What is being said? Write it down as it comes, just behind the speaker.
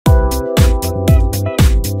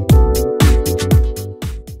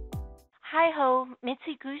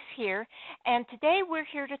Mitzi Goose here, and today we're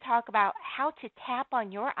here to talk about how to tap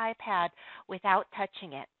on your iPad without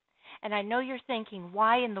touching it. And I know you're thinking,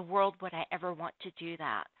 why in the world would I ever want to do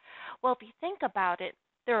that? Well, if you think about it,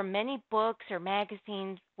 there are many books or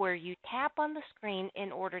magazines where you tap on the screen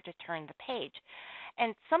in order to turn the page.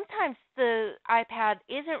 And sometimes the iPad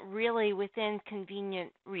isn't really within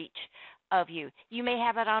convenient reach of you. You may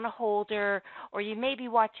have it on a holder, or you may be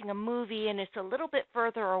watching a movie and it's a little bit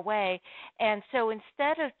further away. And so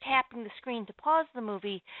instead of tapping the screen to pause the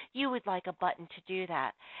movie, you would like a button to do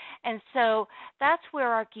that. And so that's where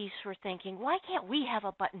our geese were thinking, why can't we have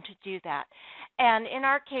a button to do that? And in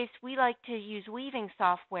our case, we like to use weaving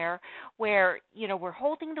software where, we're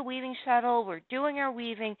holding the weaving shuttle, we're doing our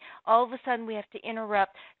weaving, all of a sudden we have to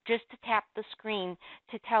interrupt just to tap the screen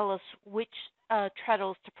to tell us which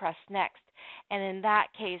treadles to press next. And in that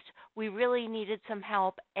case, we really needed some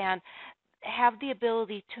help and have the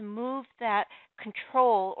ability to move that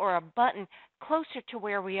control or a button closer to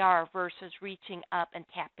where we are versus reaching up and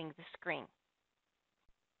tapping the screen.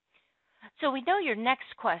 So we know your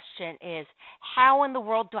next question is, how in the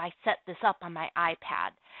world do I set this up on my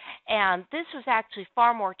iPad? And this was actually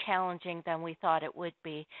far more challenging than we thought it would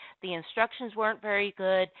be. The instructions weren't very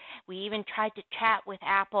good. We even tried to chat with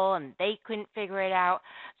Apple, and they couldn't figure it out.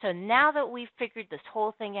 So now that we've figured this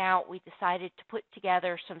whole thing out, we decided to put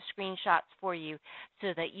together some screenshots for you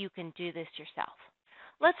so that you can do this yourself.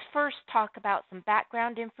 Let's first talk about some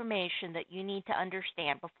background information that you need to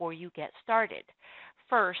understand before you get started.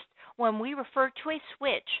 First, when we refer to a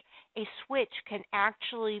switch can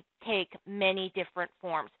actually take many different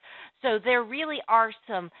forms. So there really are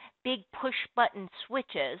some big push button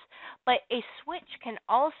switches, but a switch can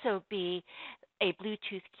also be a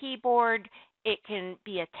Bluetooth keyboard. It can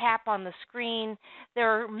be a tap on the screen.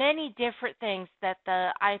 There are many different things that the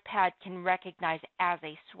iPad can recognize as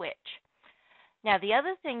a switch. Now, the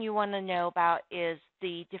other thing you want to know about is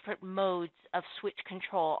the different modes of switch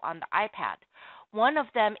control on the iPad. One of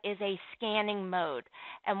them is a scanning mode,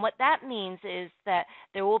 and what that means is that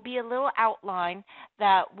there will be a little outline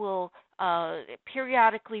that will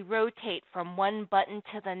periodically rotate from one button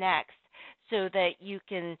to the next so that you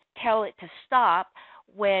can tell it to stop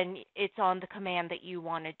when it's on the command that you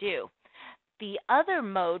want to do. The other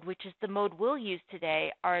mode, which is the mode we'll use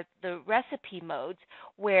today, are the recipe modes,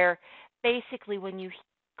 where basically when you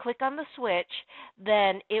click on the switch,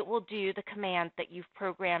 then it will do the command that you've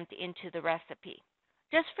programmed into the recipe.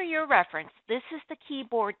 Just for your reference, this is the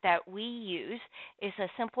keyboard that we use. It's a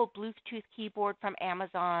simple Bluetooth keyboard from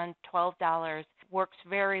Amazon, $12, works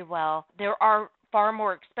very well. There are far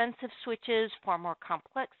more expensive switches, far more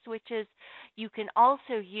complex switches. You can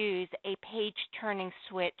also use a page-turning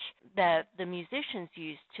switch that the musicians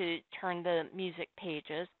use to turn the music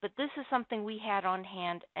pages, but this is something we had on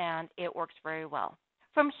hand, and it works very well.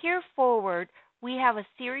 From here forward, we have a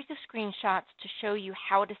series of screenshots to show you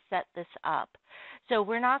how to set this up. So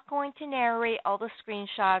we're not going to narrate all the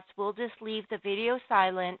screenshots. We'll just leave the video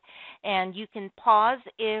silent, and you can pause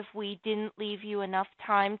if we didn't leave you enough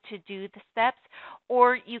time to do the steps,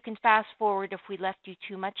 or you can fast forward if we left you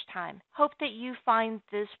too much time. Hope that you find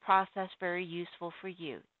this process very useful for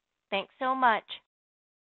you. Thanks so much.